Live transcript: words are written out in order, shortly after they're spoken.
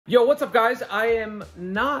Yo, what's up guys? I am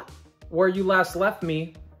not where you last left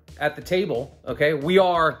me at the table, okay? We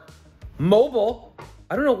are mobile.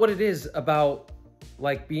 I don't know what it is about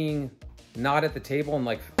like being not at the table and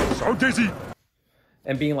like so dizzy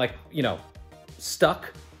and being like, you know,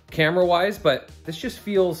 stuck camera-wise, but this just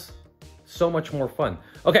feels so much more fun.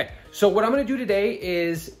 Okay, so what I'm gonna do today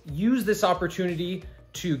is use this opportunity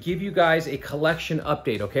to give you guys a collection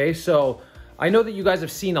update, okay? So I know that you guys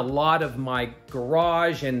have seen a lot of my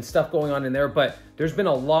garage and stuff going on in there, but there's been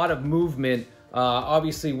a lot of movement,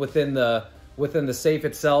 obviously within the safe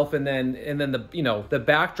itself, and then the, you know, the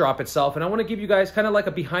backdrop itself. And I want to give you guys kind of like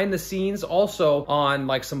a behind the scenes also on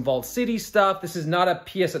like some Vault City stuff. This is not a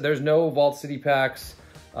PS. There's no Vault City packs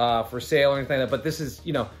for sale or anything like that, but this is,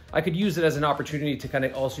 you know, I could use it as an opportunity to kind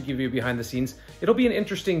of also give you behind the scenes. It'll be an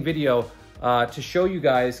interesting video to show you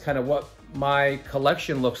guys kind of what my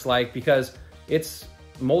collection looks like, because it's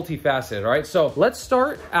multifaceted. All right, so let's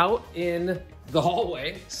start out in the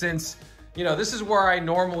hallway, since, you know, this is where I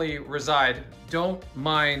normally reside. Don't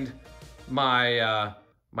mind my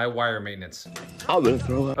my wire maintenance. I'm gonna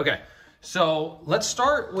throw up. Okay, so let's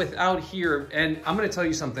start with out here, and I'm gonna tell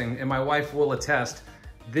you something, and my wife will attest.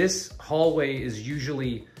 This hallway is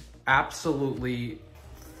usually absolutely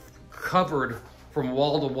covered from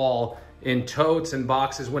wall to wall in totes and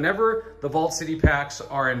boxes. Whenever the Vault City packs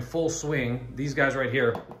are in full swing, these guys right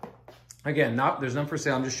here, again, there's none for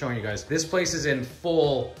sale, I'm just showing you guys. This place is in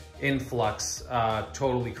full influx,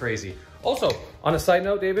 totally crazy. Also, on a side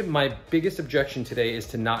note, David, my biggest objection today is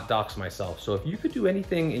to not dox myself. So if you could do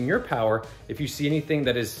anything in your power, if you see anything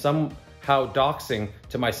that is somehow doxing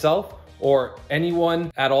to myself or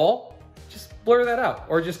anyone at all, just blur that out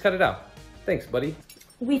or just cut it out. Thanks, buddy.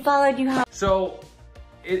 We followed you home. So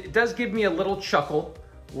it does give me a little chuckle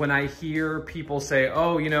when I hear people say,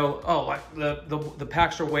 oh, you know, oh, like the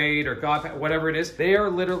packs are weighed, or God, whatever it is. They are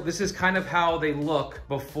literally, this is kind of how they look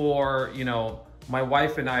before, you know, my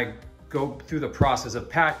wife and I go through the process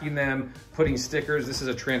of packing them, putting stickers. This is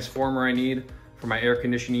a transformer I need for my air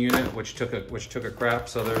conditioning unit, which took a crap.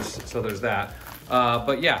 So there's that.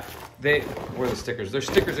 But yeah, where are the stickers? There's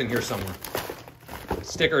stickers in here somewhere.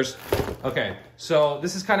 Stickers. Okay, so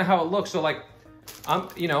this is kind of how it looks. So like,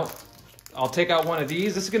 you know, I'll take out one of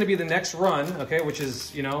these. This is gonna be the next run, okay, which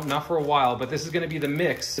is, you know, not for a while, but this is gonna be the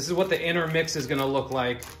mix. This is what the inner mix is gonna look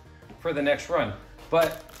like for the next run.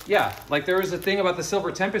 But yeah, like there is a thing about the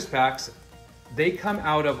Silver Tempest packs. They come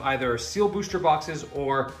out of either sealed booster boxes,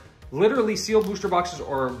 or literally sealed booster boxes,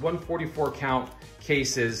 or 144 count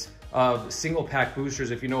cases of single pack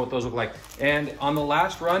boosters, if you know what those look like. And on the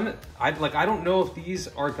last run, I don't know if these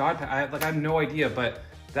are God pack. I have no idea, but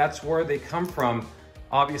that's where they come from,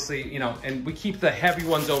 obviously, you know, and we keep the heavy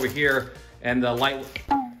ones over here and the light.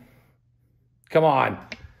 Come on.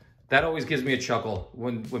 That always gives me a chuckle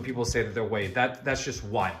when people say that they're weighed. That's just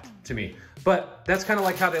wild to me. But that's kind of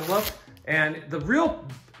like how they look. And the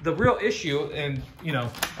real issue, and you know,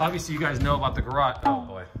 obviously you guys know about the garage. Oh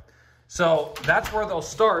boy. So that's where they'll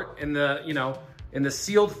start in the, you know, in the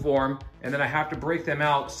sealed form, and then I have to break them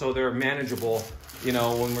out so they're manageable, you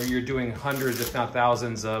know, when you're doing hundreds, if not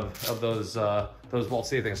thousands of those Vault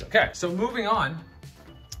City things. Okay, so moving on,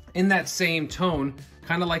 in that same tone,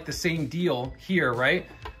 kind of like the same deal here, right?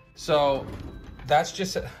 So that's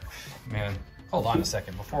just, man, hold on a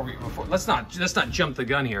second, let's not jump the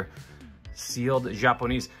gun here. Sealed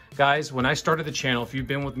Japanese. Guys, when I started the channel, if you've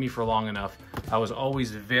been with me for long enough, I was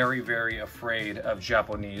always very, very afraid of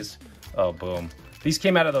Japanese. Oh, boom. These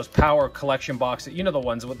came out of those Power collection boxes. You know the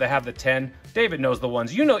ones that have the 10. David knows the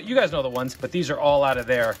ones. You guys know the ones, but these are all out of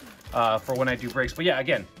there for when I do breaks. But yeah,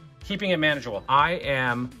 again, keeping it manageable. I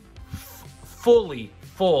am fully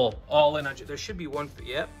full, all in. There should be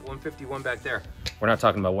 151 back there. We're not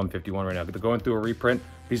talking about 151 right now. They're going through a reprint.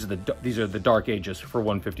 These are the dark ages for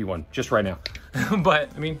 151, just right now. But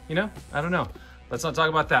I mean, you know, I don't know. Let's not talk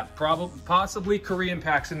about that. Possibly Korean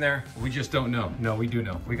packs in there. We just don't know. No, we do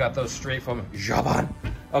know. We got those straight from Japan.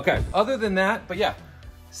 Okay, other than that, but yeah,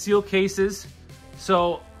 seal cases.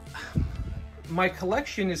 So my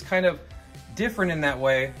collection is kind of different in that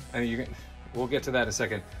way. I mean, we'll get to that in a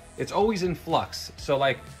second. It's always in flux. So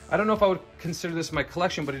like, I don't know if I would consider this my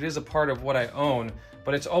collection, but it is a part of what I own,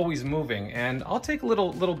 but it's always moving. And I'll take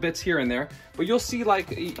little bits here and there, but you'll see like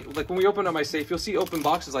when we open up my safe, you'll see open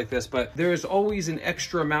boxes like this, but there's always an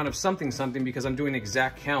extra amount of something because I'm doing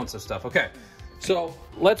exact counts of stuff. Okay, so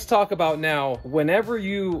let's talk about now, whenever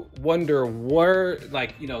you wonder where,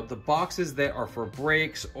 like, you know, the boxes that are for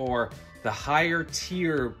breaks or the higher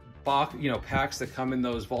tier box, you know, packs that come in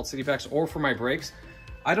those Vault City packs or for my breaks,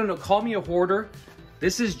 I don't know, call me a hoarder.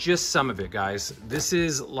 This is just some of it, guys. This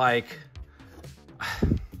is like,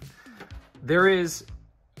 there is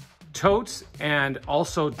totes and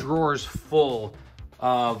also drawers full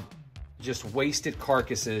of just wasted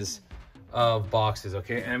carcasses of boxes,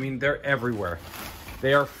 okay? I mean, they're everywhere.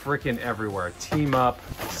 They are freaking everywhere. Team Up,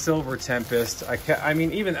 Silver Tempest. I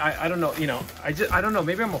mean, even, I don't know, you know, I don't know,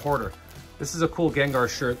 maybe I'm a hoarder. This is a cool Gengar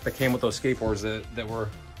shirt that came with those skateboards that were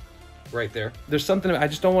right there. There's something, I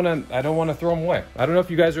just don't want to throw them away. I don't know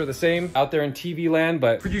if you guys are the same out there in TV land,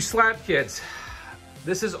 but for you slab kids,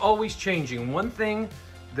 this is always changing. One thing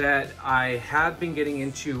that I have been getting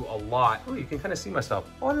into a lot, oh, you can kind of see myself,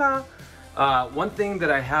 hola. One thing that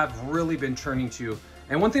I have really been turning to,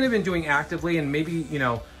 and one thing I've been doing actively, and maybe, you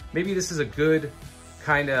know, maybe this is a good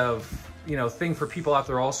kind of, you know, thing for people out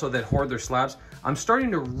there also that hoard their slabs. I'm starting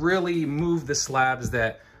to really move the slabs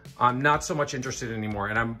that I'm not so much interested in anymore.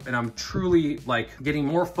 And I'm truly like getting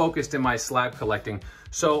more focused in my slab collecting.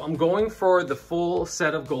 So I'm going for the full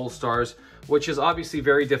set of gold stars, which is obviously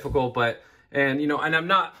very difficult, but, and, you know, and I'm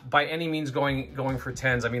not by any means going for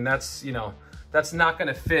 10s. I mean, that's, you know, that's not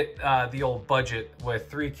gonna fit the old budget with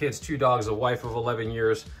 3 kids, 2 dogs, a wife of 11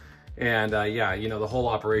 years, and yeah, you know, the whole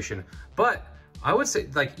operation. But I would say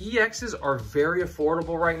like EXs are very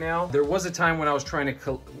affordable right now. There was a time when I was trying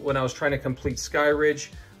to complete Sky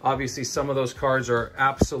Ridge. Obviously, some of those cards are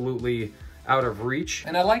absolutely out of reach.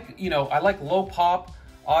 And I like, you know, I like low pop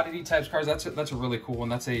oddity types cards. That's a really cool one.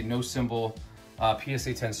 That's a no symbol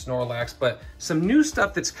PSA 10 Snorlax. But some new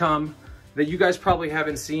stuff that's come that you guys probably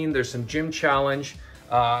haven't seen. There's some Gym Challenge.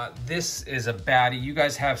 This is a baddie. You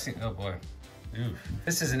guys have seen, oh boy. Oof.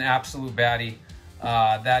 This is an absolute baddie.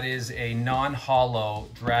 That is a non-hollow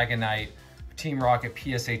Dragonite Team Rocket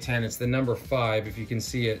PSA 10. It's the number 5, if you can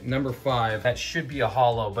see it. Number 5. That should be a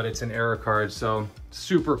hollow, but it's an error card, so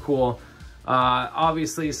super cool.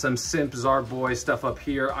 Obviously, some Simp Zarboy stuff up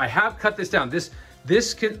here. I have cut this down. This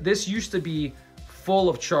used to be full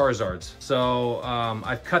of Charizards, so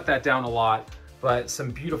I've cut that down a lot. But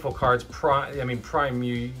some beautiful cards. Prime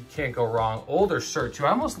Mew, you can't go wrong. Older Cert too.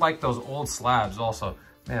 I almost like those old slabs also.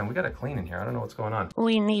 Man, we got to clean in here. I don't know what's going on.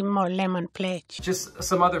 We need more lemon pledge. Just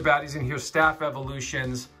some other baddies in here. Staff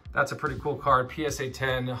Evolutions. That's a pretty cool card. PSA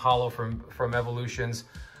 10 hollow from Evolutions.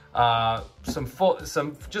 Some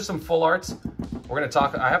full arts. We're gonna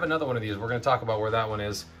talk. I have another one of these. We're gonna talk about where that one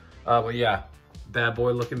is. But yeah, bad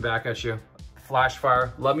boy looking back at you.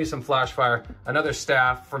 Flashfire. Love me some Flashfire. Another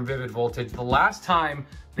staff from Vivid Voltage. The last time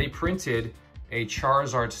they printed a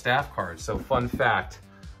Charizard staff card. So fun fact.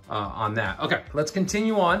 On that. Okay, let's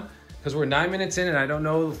continue on because we're 9 minutes in and I don't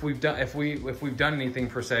know if we've done anything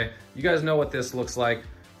per se. You guys know what this looks like.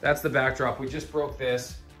 That's the backdrop. We just broke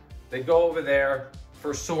this. They go over there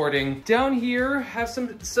for sorting. Down here have some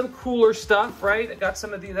cooler stuff, right? I got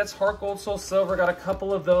some of these. That's Heart Gold, Soul Silver. Got a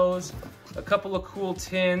couple of those. A couple of cool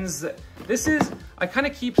tins. This is, I kind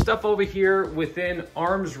of keep stuff over here within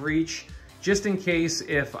arm's reach just in case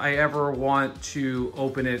if I ever want to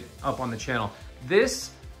open it up on the channel.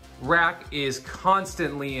 This rack is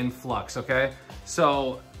constantly in flux, okay?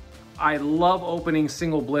 So I love opening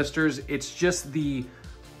single blisters. It's just the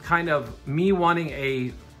kind of me wanting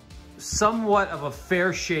a somewhat of a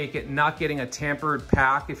fair shake at not getting a tampered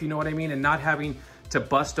pack, if you know what I mean, and not having to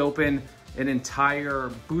bust open an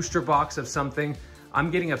entire booster box of something.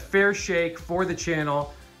 I'm getting a fair shake for the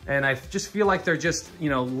channel, and I just feel like they're just,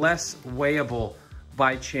 you know, less weighable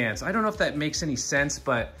by chance. I don't know if that makes any sense,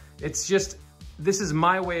 but it's just, this is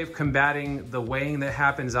my way of combating the weighing that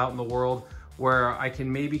happens out in the world where I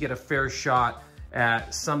can maybe get a fair shot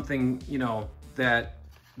at something, you know, that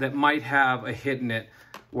might have a hit in it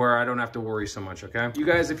where I don't have to worry so much, okay? You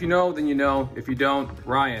guys, if you know, then you know. If you don't,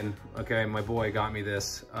 Ryan, okay, my boy got me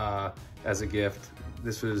this as a gift.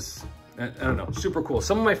 This was, I don't know, super cool.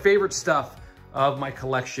 Some of my favorite stuff of my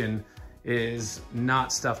collection is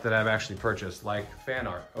not stuff that I've actually purchased, like fan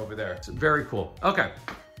art over there. It's very cool. Okay.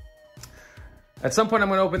 At some point I'm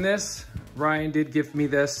gonna open this. Ryan did gift me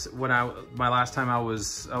this when my last time I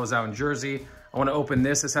was out in Jersey. I wanna open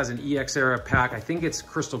this. This has an EX era pack. I think it's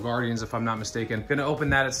Crystal Guardians if I'm not mistaken. Gonna open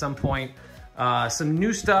that at some point. Some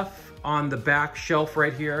new stuff on the back shelf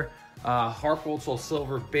right here. Heart Gold Soul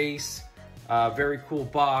Silver base. Very cool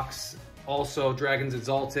box. Also Dragons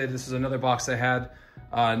Exalted. This is another box I had.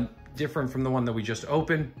 Different from the one that we just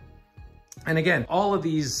opened. And again, all of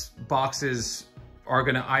these boxes are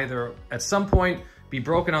gonna either at some point be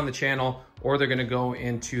broken on the channel or they're gonna go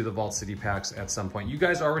into the Vault City packs at some point. You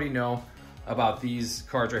guys already know about these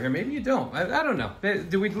cards right here. Maybe you don't, I don't know.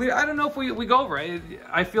 I don't know if we go over it.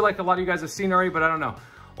 I feel like a lot of you guys have seen already, but I don't know.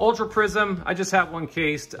 Ultra Prism, I just have one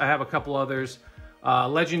cased. I have a couple others.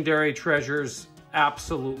 Legendary Treasures,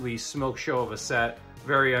 absolutely smoke show of a set.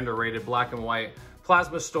 Very underrated, black and white.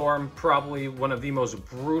 Plasma Storm, probably one of the most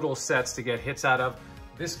brutal sets to get hits out of.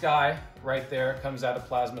 This guy right there comes out of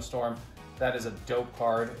Plasma Storm. That is a dope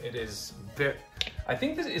card. It is very, I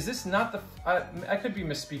think this, is this not the, I could be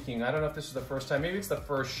misspeaking. I don't know if this is the first time. Maybe it's the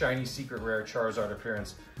first shiny secret rare Charizard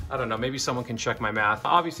appearance. I don't know, maybe someone can check my math.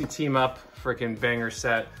 Obviously Team Up, freaking banger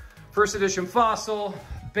set. First edition Fossil,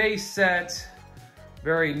 base set,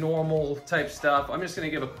 very normal type stuff. I'm just gonna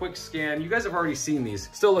give a quick scan. You guys have already seen these.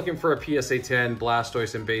 Still looking for a PSA 10,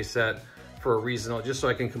 Blastoise, and base set for a reasonable, just so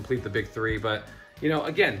I can complete the big three. But you know,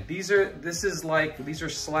 again, these are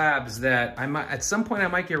slabs that I might, at some point I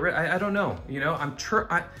might get rid, I don't know, you know,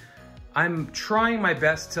 I'm trying my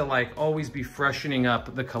best to like always be freshening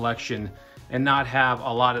up the collection and not have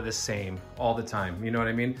a lot of the same all the time. You know what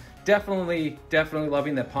I mean? Definitely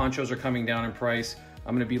loving that ponchos are coming down in price.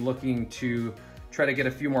 I'm gonna be looking to try to get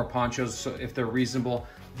a few more ponchos so if they're reasonable.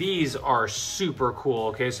 These are super cool,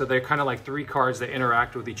 okay? So they're kind of like 3 cards that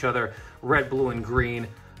interact with each other, red, blue, and green.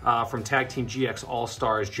 From Tag Team GX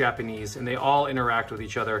All-Stars, Japanese, and they all interact with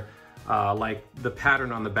each other, like the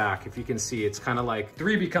pattern on the back. If you can see, it's kind of like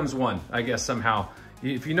 3 becomes 1, I guess, somehow.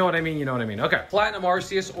 If you know what I mean, you know what I mean. Okay, Platinum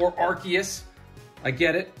Arceus or Arceus, I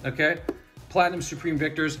get it, okay? Platinum Supreme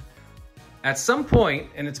Victors. At some point,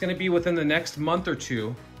 and it's gonna be within the next month or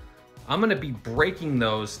 2, I'm gonna be breaking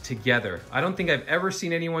those together. I don't think I've ever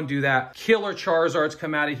seen anyone do that. Killer Charizards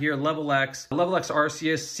come out of here, Level X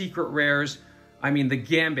Arceus, Secret Rares. I mean, the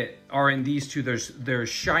Gambit are in these two. There's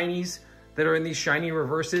shinies that are in these shiny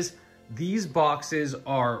reverses. These boxes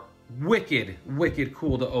are wicked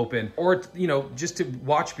cool to open, or, you know, just to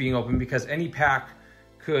watch being open, because any pack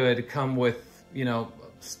could come with, you know,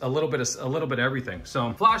 a little bit of everything.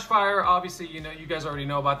 So Flashfire, obviously, you know, you guys already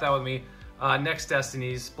know about that with me. Next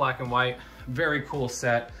Destinies, black and white, very cool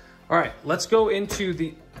set. All right, let's go into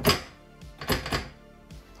the,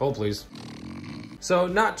 hold please. So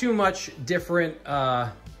not too much different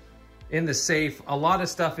in the safe. A lot of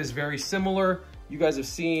stuff is very similar. You guys have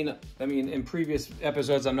seen, I mean, in previous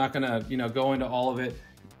episodes, I'm not gonna, you know, go into all of it.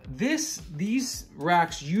 These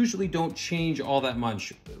racks usually don't change all that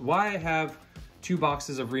much. Why I have 2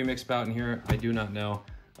 boxes of Remix Bout in here, I do not know.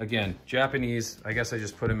 Again, Japanese, I guess I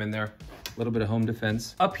just put them in there. A little bit of home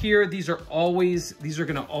defense. Up here, these are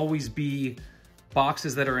gonna always be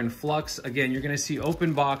boxes that are in flux. Again, you're gonna see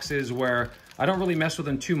open boxes where I don't really mess with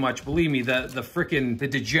them too much. Believe me, the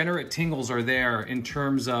degenerate tingles are there in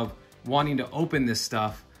terms of wanting to open this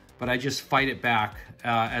stuff, but I just fight it back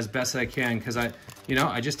as best I can, because I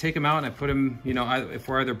just take them out and I put them, you know, if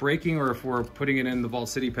we're either breaking or if we're putting it in the Vault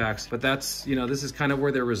City packs. But that's, you know, this is kind of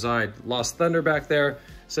where they reside. Lost Thunder back there,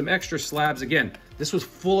 some extra slabs. Again, this was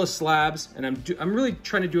full of slabs, and I'm really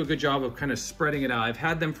trying to do a good job of kind of spreading it out. I've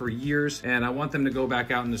had them for years, and I want them to go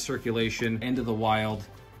back out into circulation, into the wild.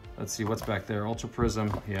 Let's see, what's back there? Ultra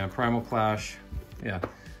Prism, yeah, Primal Clash, yeah.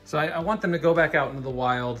 So I want them to go back out into the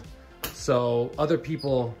wild so other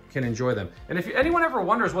people can enjoy them. And if anyone ever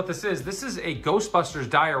wonders what this is a Ghostbusters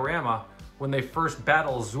diorama when they first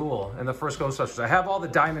battle Zool in the first Ghostbusters. I have all the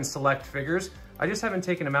Diamond Select figures. I just haven't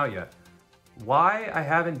taken them out yet. Why I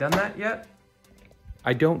haven't done that yet,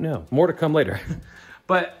 I don't know. More to come later.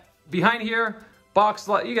 But behind here, box,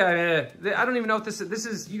 you guys, I don't even know if this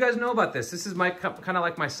is, you guys know about this. This is my, kind of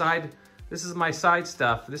like my side, this is my side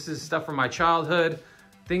stuff. This is stuff from my childhood,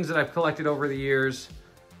 things that I've collected over the years.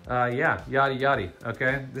 Yeah, yada yada,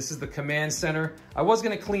 okay? This is the command center. I was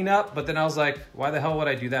gonna clean up, but then I was like, why the hell would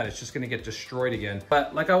I do that? It's just gonna get destroyed again.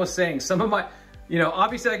 But like I was saying, some of my, you know,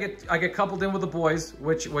 obviously I get coupled in with the boys,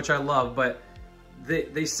 which I love, but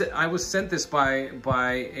they said, I was sent this by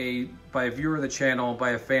a viewer of the channel,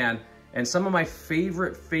 by a fan, and some of my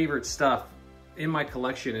favorite stuff in my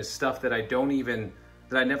collection is stuff that I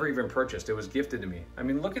never even purchased. It was gifted to me. I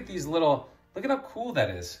mean, look at these little, look at how cool that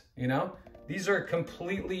is, you know? These are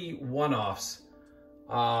completely one-offs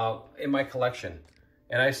in my collection.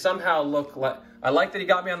 And I somehow look like, I like that he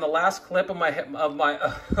got me on the last clip of my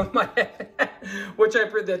which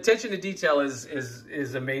the attention to detail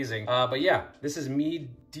is amazing. But yeah, this is me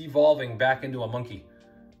devolving back into a monkey.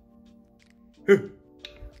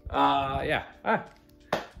 Yeah, I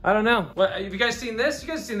don't know. What, have you guys seen this? You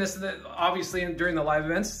guys seen this obviously during the live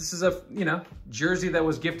events. This is a, you know, jersey that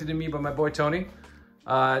was gifted to me by my boy Tony.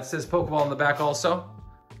 It says Pokeball on the back also.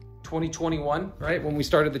 2021, right? When we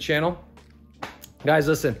started the channel. Guys,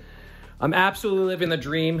 listen, I'm absolutely living the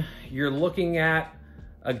dream. You're looking at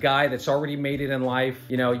a guy that's already made it in life.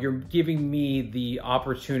 You know, you're giving me the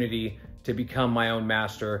opportunity to become my own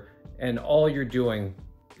master, and all you're doing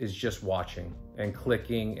is just watching and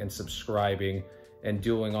clicking and subscribing and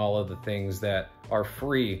doing all of the things that are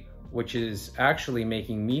free, which is actually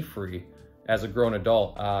making me free as a grown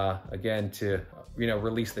adult, again, to, you know,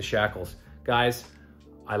 release the shackles. Guys,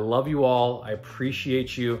 I love you all. I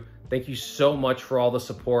appreciate you. Thank you so much for all the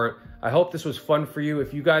support. I hope this was fun for you.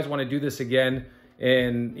 If you guys want to do this again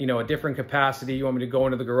in, you know, a different capacity, you want me to go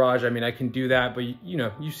into the garage, I mean, I can do that, but you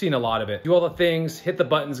know, you've seen a lot of it. Do all the things, hit the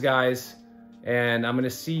buttons, guys, and I'm gonna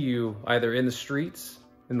see you either in the streets,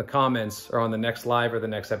 in the comments, or on the next live or the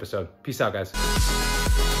next episode. Peace out, guys.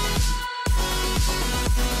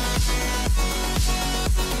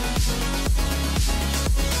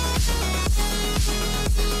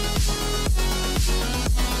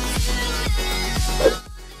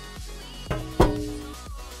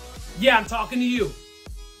 Yeah, I'm talking to you.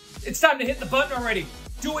 It's time to hit the button already.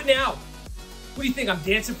 Do it now. What do you think, I'm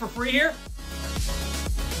dancing for free here?